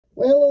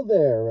Well, hello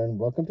there, and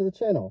welcome to the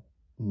channel.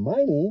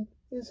 My name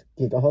is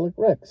Gigaholic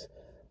Rex.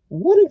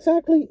 What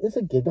exactly is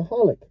a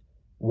gigaholic?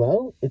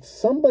 Well, it's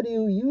somebody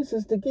who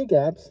uses the gig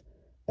apps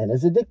and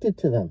is addicted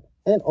to them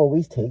and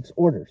always takes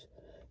orders.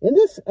 In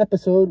this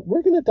episode,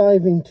 we're going to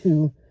dive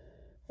into...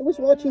 I was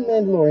watching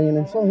Mandalorian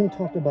and saw him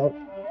talk about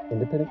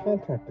independent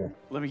contractor.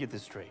 Let me get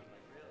this straight.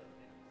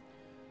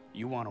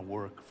 You want to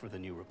work for the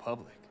New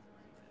Republic?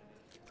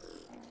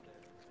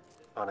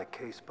 On a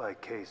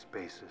case-by-case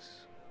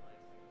basis.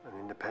 An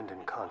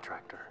independent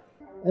contractor.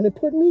 And it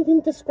put me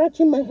into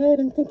scratching my head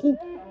and thinking,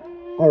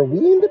 are we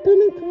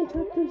independent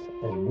contractors?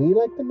 Are we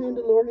like the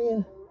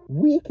Mandalorian?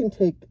 We can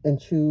pick and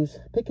choose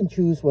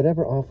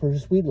whatever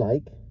offers we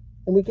like,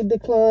 and we can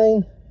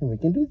decline, and we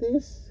can do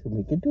this, and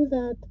we can do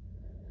that.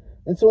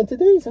 And so in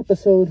today's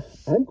episode,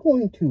 I'm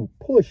going to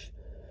push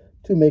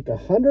to make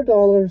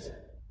 $100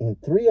 in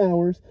 3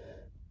 hours,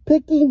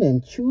 picking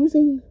and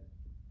choosing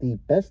the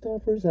best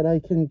offers that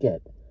I can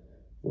get.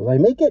 Will I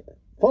make it?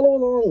 Follow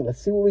along,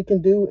 let's see what we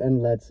can do,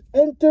 and let's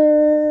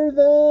enter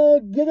the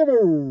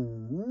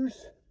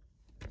Gigaverse.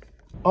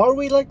 Are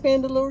we like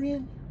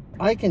Mandalorian?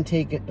 I can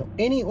take it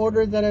any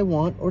order that I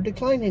want or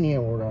decline any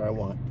order I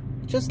want.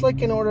 Just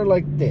like an order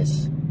like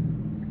this.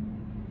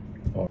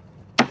 Or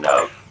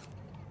No.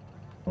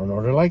 an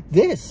order like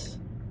this.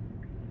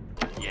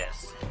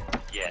 Yes.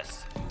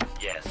 Yes.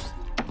 Yes.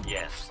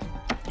 Yes.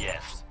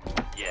 Yes.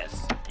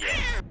 Yes. Yes.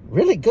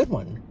 Really good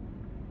one.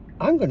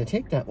 I'm going to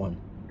take that one.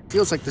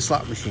 Feels like the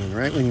slot machine,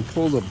 right? When you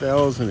pull the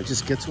bells and it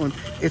just gets one.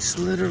 It's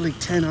literally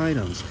 10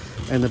 items.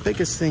 And the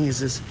biggest thing is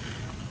this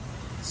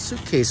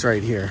suitcase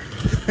right here.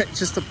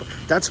 It's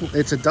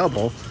a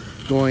double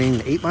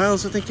going 8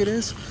 miles, I think it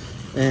is.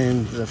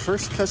 And the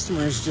first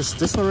customer is just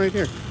this one right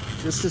here.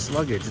 Just this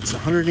luggage. It's a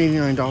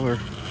 $189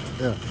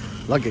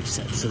 luggage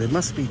set. So they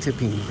must be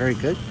tipping very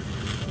good.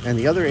 And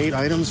the other 8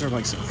 items are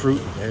like some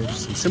fruit and veg,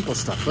 some simple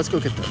stuff. Let's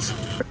go get those.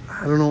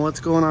 I don't know what's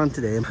going on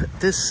today.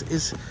 This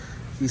is...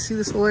 You see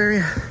this little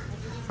area?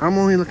 I'm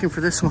only looking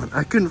for this one.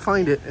 I couldn't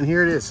find it, and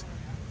here it is.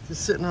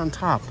 Just sitting on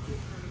top.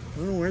 I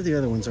don't know where the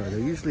other ones are. They're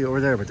usually over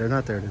there, but they're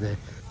not there today.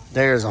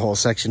 There's a whole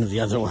section of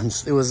the other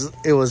ones. It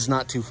was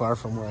not too far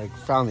from where I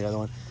found the other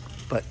one.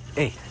 But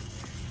hey,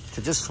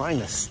 to just find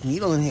this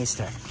needle in a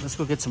haystack, let's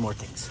go get some more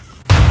things.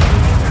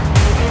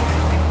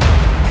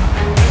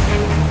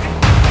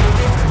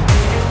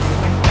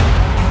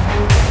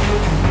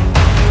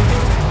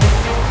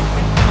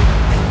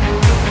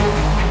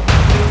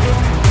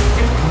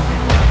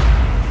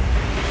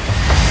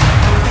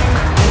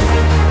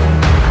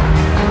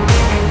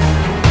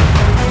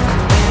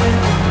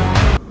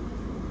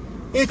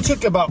 It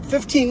took about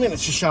 15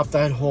 minutes to shop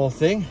that whole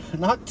thing.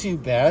 Not too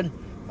bad.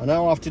 I'm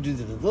now off to do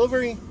the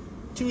delivery.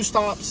 2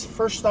 stops.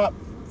 First stop,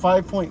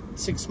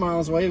 5.6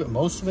 miles away, but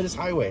most of it is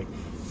highway.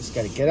 Just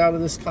got to get out of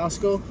this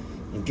Costco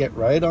and get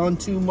right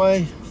onto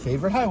my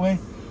favorite highway.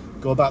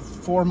 Go about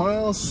 4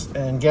 miles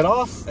and get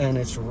off, and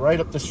it's right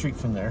up the street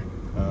from there.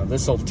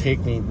 This will take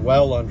me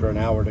well under an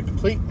hour to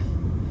complete.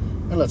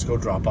 And let's go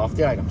drop off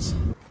the items.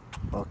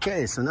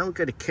 Okay, so now we've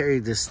got to carry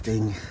this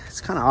thing. It's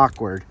kind of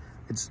awkward.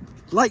 It's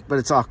light, but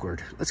it's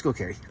awkward. Let's go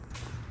carry.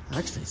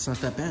 Actually, it's not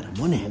that bad. I'm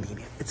one-handing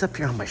it. It's up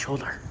here on my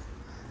shoulder.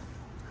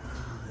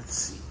 Let's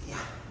see.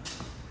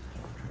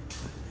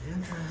 The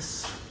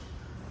address.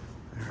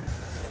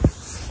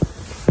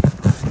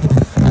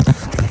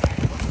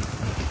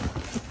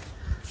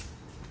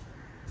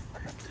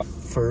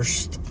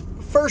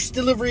 First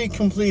delivery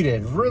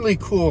completed. Really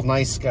cool,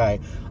 nice guy.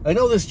 I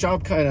know this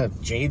job kind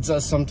of jades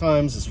us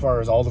sometimes as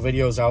far as all the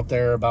videos out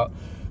there about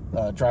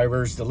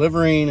drivers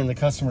delivering and the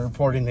customer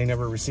reporting they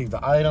never received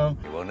the item.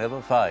 You will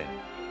never find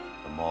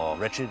a more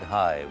wretched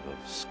hive of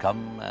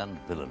scum and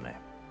villainy.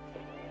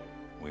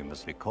 We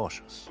must be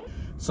cautious.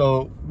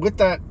 So with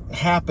that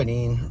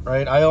happening,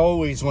 right, I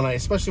always,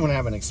 especially when I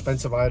have an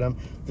expensive item,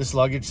 this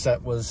luggage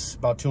set was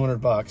about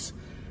 200 bucks.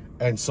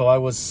 And so I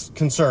was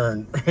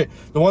concerned.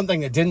 The one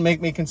thing that didn't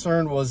make me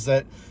concerned was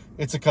that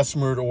it's a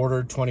customer who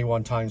ordered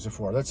 21 times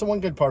before. That's the one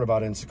good part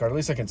about Instacart. At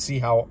least I can see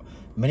how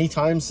many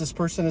times this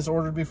person has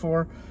ordered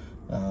before.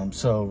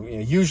 So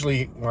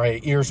usually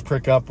my ears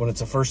prick up when it's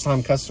a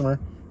first-time customer,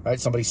 right?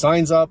 Somebody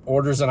signs up,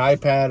 orders an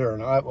iPad or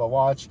a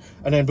watch,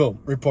 and then boom,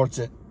 reports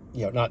it,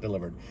 not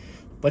delivered.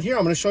 But here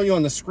I'm going to show you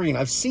on the screen.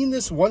 I've seen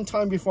this one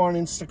time before on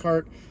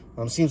Instacart.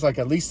 Seems like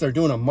at least they're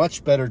doing a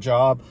much better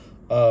job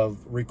of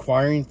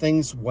requiring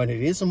things when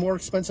it is a more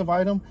expensive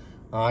item.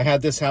 I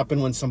had this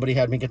happen when somebody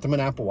had me get them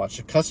an Apple Watch.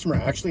 The customer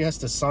actually has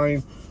to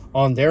sign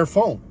on their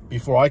phone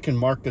before I can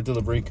mark the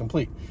delivery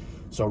complete.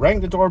 So rang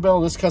the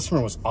doorbell. This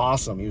customer was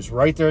awesome. He was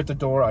right there at the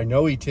door. I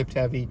know he tipped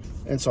heavy,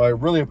 and so I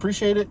really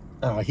appreciate it.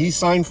 He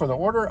signed for the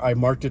order. I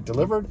marked it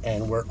delivered,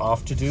 and we're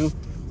off to do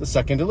the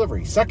second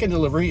delivery. Second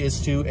delivery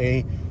is to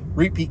a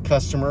repeat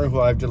customer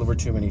who I've delivered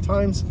to many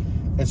times,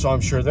 and so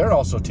I'm sure they're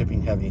also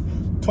tipping heavy.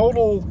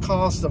 Total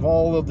cost of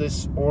all of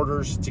this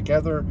orders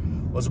together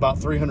was about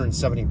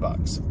 370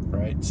 bucks,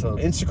 right? So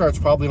Instacart's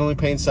probably only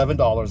paying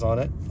 $7 on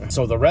it.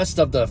 So the rest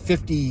of the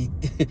 50,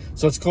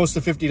 so it's close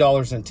to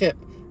 $50 in tip,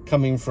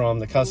 coming from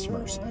the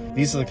customers.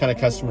 These are the kind of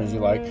customers you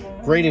like.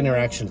 Great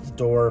interaction at the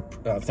door.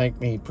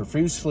 Thank me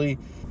profusely.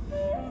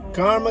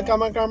 Karma,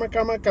 karma, karma,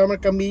 karma, karma,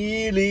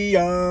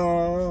 camellia.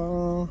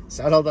 Is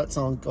that how that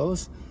song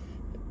goes?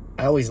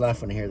 I always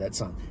laugh when I hear that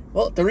song.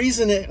 Well, the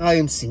reason I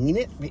am singing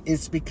it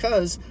is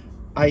because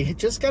I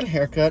just got a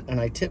haircut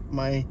and I tipped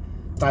my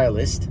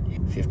stylist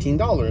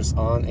 $15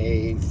 on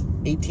a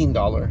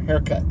 $18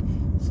 haircut.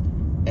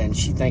 And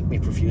she thanked me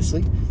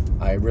profusely.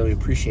 I really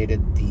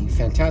appreciated the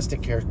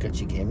fantastic haircut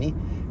she gave me.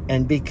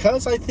 And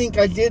because I think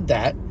I did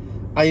that,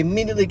 I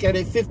immediately get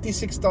a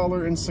 $56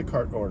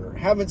 Instacart order.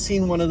 Haven't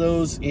seen one of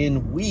those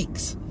in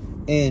weeks.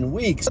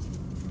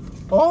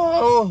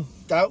 Oh,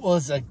 that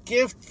was a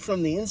gift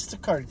from the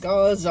Instacart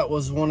guys. That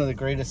was one of the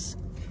greatest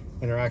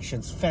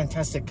interactions.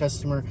 Fantastic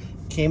customer.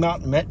 Came out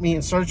and met me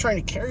and started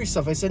trying to carry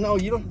stuff. I said, no,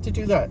 you don't have to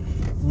do that.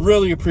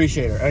 Really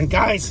appreciate her. And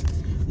guys,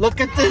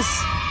 look at this.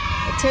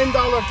 A $10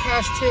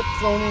 cash tip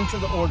thrown into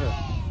the order.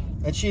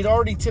 And she'd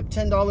already tipped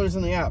 $10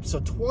 in the app. So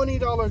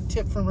 $20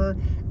 tip from her.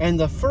 And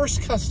the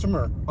first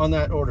customer on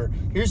that order.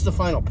 Here's the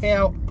final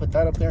payout. Put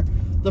that up there.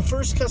 The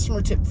first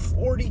customer tipped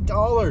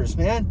 $40,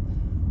 man.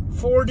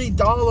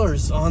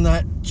 $40 on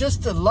that.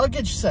 Just a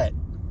luggage set.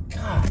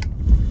 God.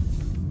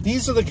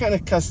 These are the kind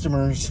of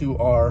customers who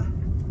are...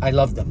 I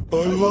love them. I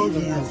love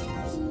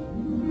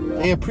them.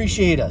 They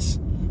appreciate us.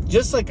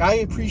 Just like I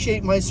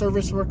appreciate my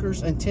service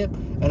workers and tip.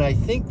 And I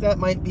think that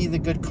might be the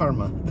good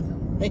karma.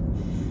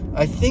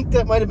 I think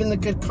that might have been the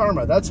good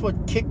karma. That's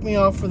what kicked me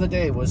off for the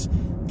day, was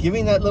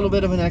giving that little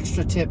bit of an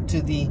extra tip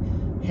to the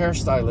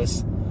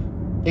hairstylist.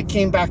 It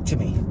came back to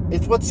me.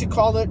 It's, what's he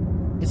called it?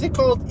 Is it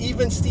called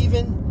even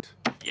Steven?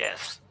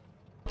 Yes.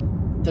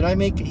 Did I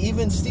make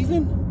even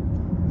Steven?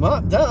 No,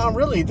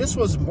 really, this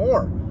was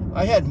more.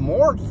 I had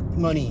more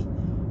money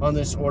on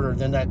this order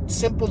than that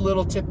simple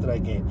little tip that I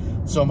gave.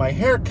 So my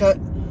haircut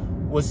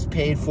was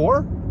paid for,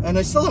 and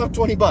I still have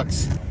 20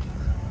 bucks.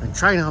 I'm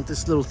trying out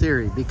this little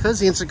theory. Because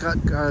the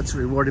Instacart gods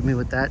rewarded me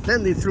with that,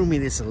 then they threw me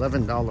this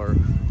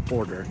 $11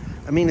 order.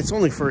 I mean, it's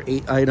only for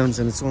 8 items,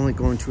 and it's only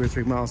going 2 or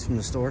 3 miles from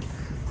the store.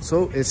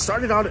 So it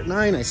started out at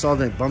 9. I saw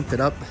they bumped it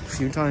up a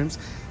few times.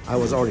 I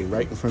was already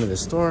right in front of the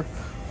store.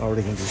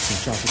 Already gonna do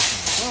some shopping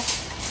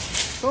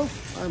for myself.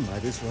 So I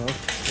might as well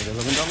get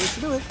 $11 to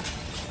do it.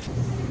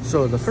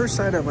 So the first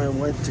item I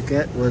went to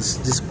get was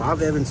this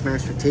Bob Evans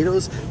mashed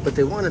potatoes, but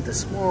they wanted the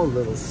small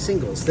little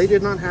singles. They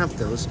did not have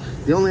those.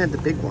 They only had the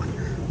big one.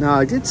 Now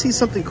I did see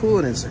something cool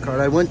in Instacart.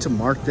 I went to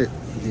mark that,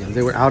 you know,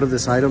 they were out of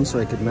this item so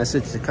I could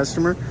message the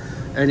customer,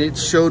 and it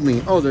showed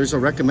me, oh, there's a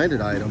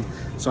recommended item.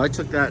 So I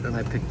took that and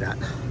I picked that.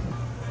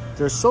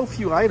 There's so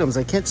few items,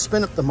 I can't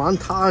spin up the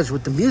montage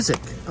with the music.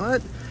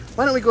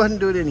 Why don't we go ahead and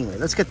do it anyway?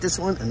 Let's get this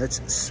one and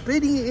let's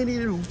spin it.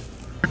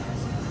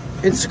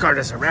 Instacart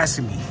is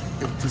harassing me.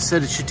 It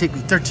said it should take me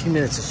 13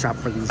 minutes to shop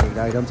for these 8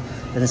 items,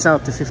 and it's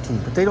out to 15.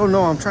 But they don't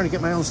know I'm trying to get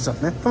my own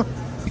stuff, man. Come on.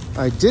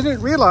 I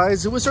didn't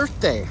realize it was Earth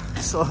Day.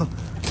 So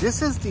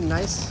this is the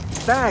nice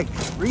bag,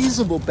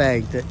 reasonable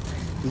bag that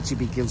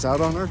HEB gives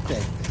out on Earth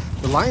Day.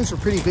 The lines were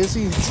pretty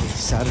busy. It's a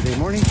Saturday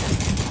morning,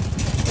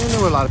 and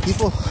there were a lot of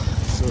people.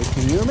 So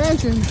can you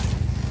imagine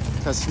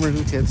a customer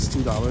who tips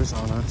 $2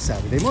 on a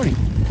Saturday morning?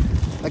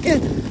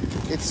 Again,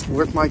 it's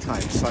worth my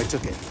time, so I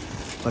took it.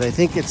 But I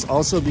think it's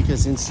also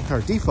because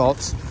Instacart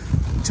defaults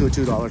to a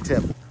 $2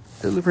 tip.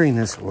 Delivering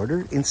this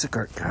order,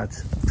 Instacart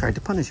gods tried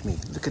to punish me.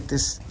 Look at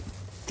this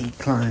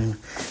decline,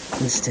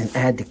 instant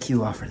add to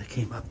queue offer that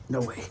came up.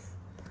 No way.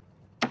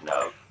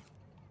 No.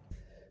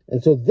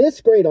 And so this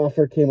great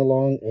offer came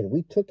along and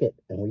we took it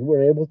and we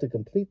were able to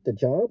complete the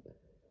job.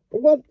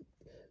 But what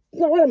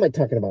am I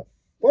talking about?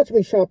 Watch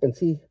me shop and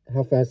see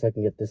how fast I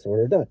can get this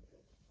order done.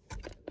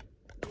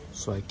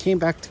 So I came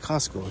back to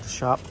Costco to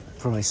shop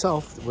for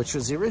myself, which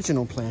was the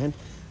original plan,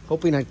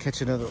 hoping I'd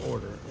catch another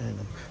order.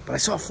 But I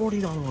saw a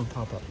 $40 one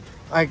pop up.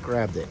 I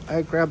grabbed it.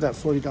 I grabbed that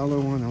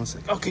 $40 one. I was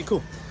like, okay,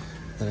 cool.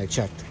 Then I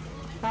checked.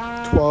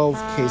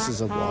 12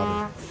 cases of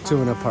water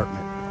to an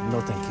apartment.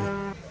 No, thank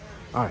you.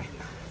 All right.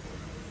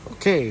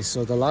 Okay,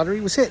 so the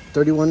lottery was hit.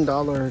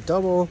 $31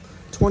 double,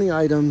 20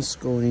 items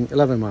going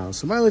 11 miles.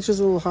 So mileage is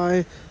a little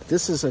high.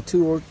 This is a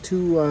two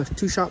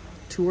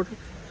order.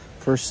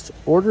 First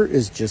order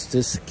is just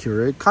this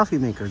Keurig coffee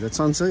maker that's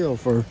on sale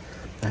for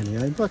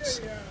 99 bucks.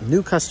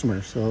 New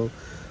customer, so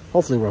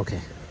hopefully we're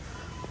okay.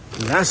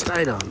 Last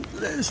item.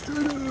 Yeah, let's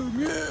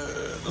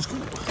go.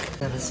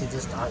 Gotta see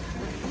this dog.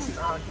 This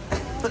dog.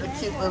 What a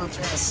cute little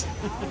dress.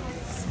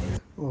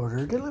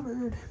 Order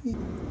delivered.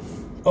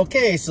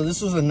 Okay, so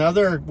this was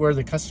another where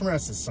the customer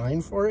has to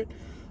sign for it.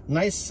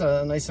 Nice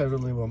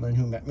elderly woman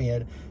who met me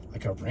at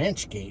like a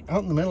ranch gate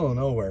out in the middle of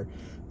nowhere.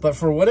 But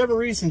for whatever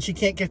reason, she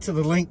can't get to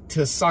the link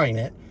to sign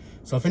it.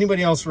 So if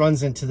anybody else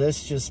runs into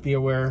this, just be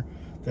aware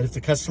that if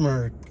the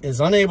customer is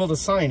unable to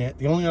sign it,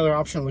 the only other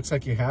option it looks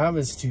like you have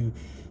is to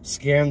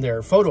scan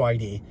their photo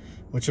ID,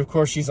 which of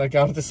course she's like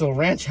out at this little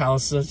ranch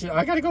house. So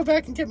I got to go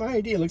back and get my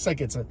ID. It looks like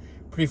it's a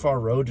pretty far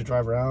road to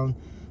drive around.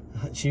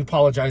 She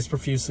apologized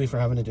profusely for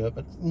having to do it,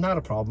 but not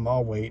a problem.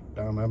 I'll wait.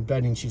 I'm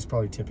betting she's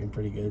probably tipping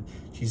pretty good.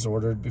 She's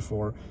ordered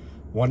before.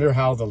 wonder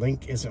how the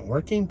link isn't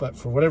working, but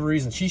for whatever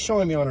reason, she's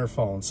showing me on her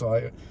phone.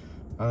 So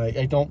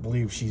I don't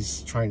believe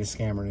she's trying to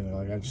scam or anything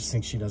like that. I just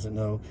think she doesn't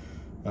know.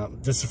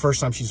 This is the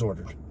first time she's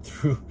ordered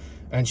through,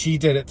 and she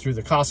did it through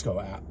the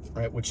Costco app,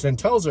 right? Which then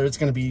tells her it's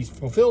going to be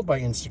fulfilled by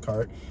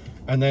Instacart.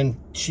 And then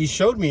she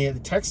showed me,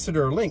 it texted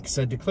her a link,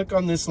 said to click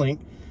on this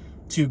link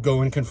to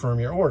go and confirm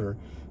your order.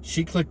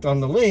 She clicked on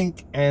the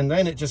link, and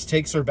then it just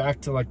takes her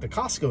back to like the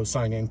Costco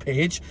sign-in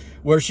page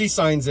where she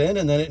signs in,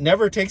 and then it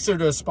never takes her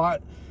to a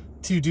spot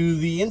to do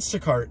the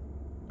Instacart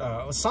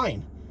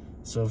sign.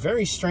 So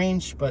very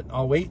strange, but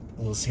I'll wait.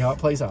 We'll see how it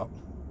plays out.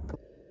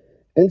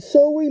 And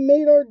so we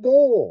made our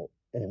goal,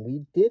 and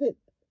we did it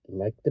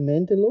like the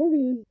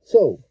Mandalorian.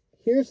 So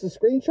here's the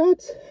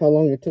screenshots, how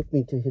long it took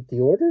me to hit the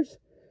orders.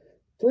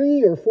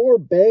 3 or 4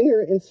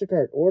 banger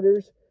Instacart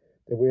orders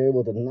that we were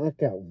able to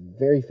knock out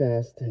very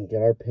fast and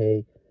get our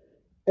pay.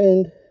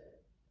 And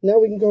now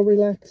we can go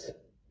relax.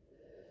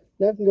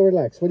 Now we can go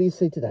relax. What do you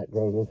say to that,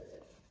 Grogu?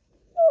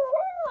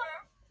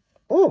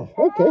 Oh,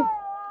 okay.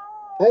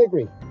 I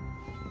agree.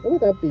 And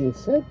with that being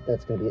said,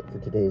 that's going to be it for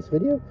today's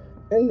video.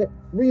 And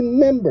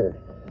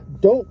remember,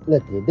 don't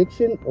let the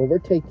addiction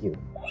overtake you.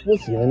 We'll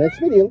see you in the next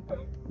video.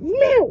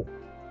 Meow!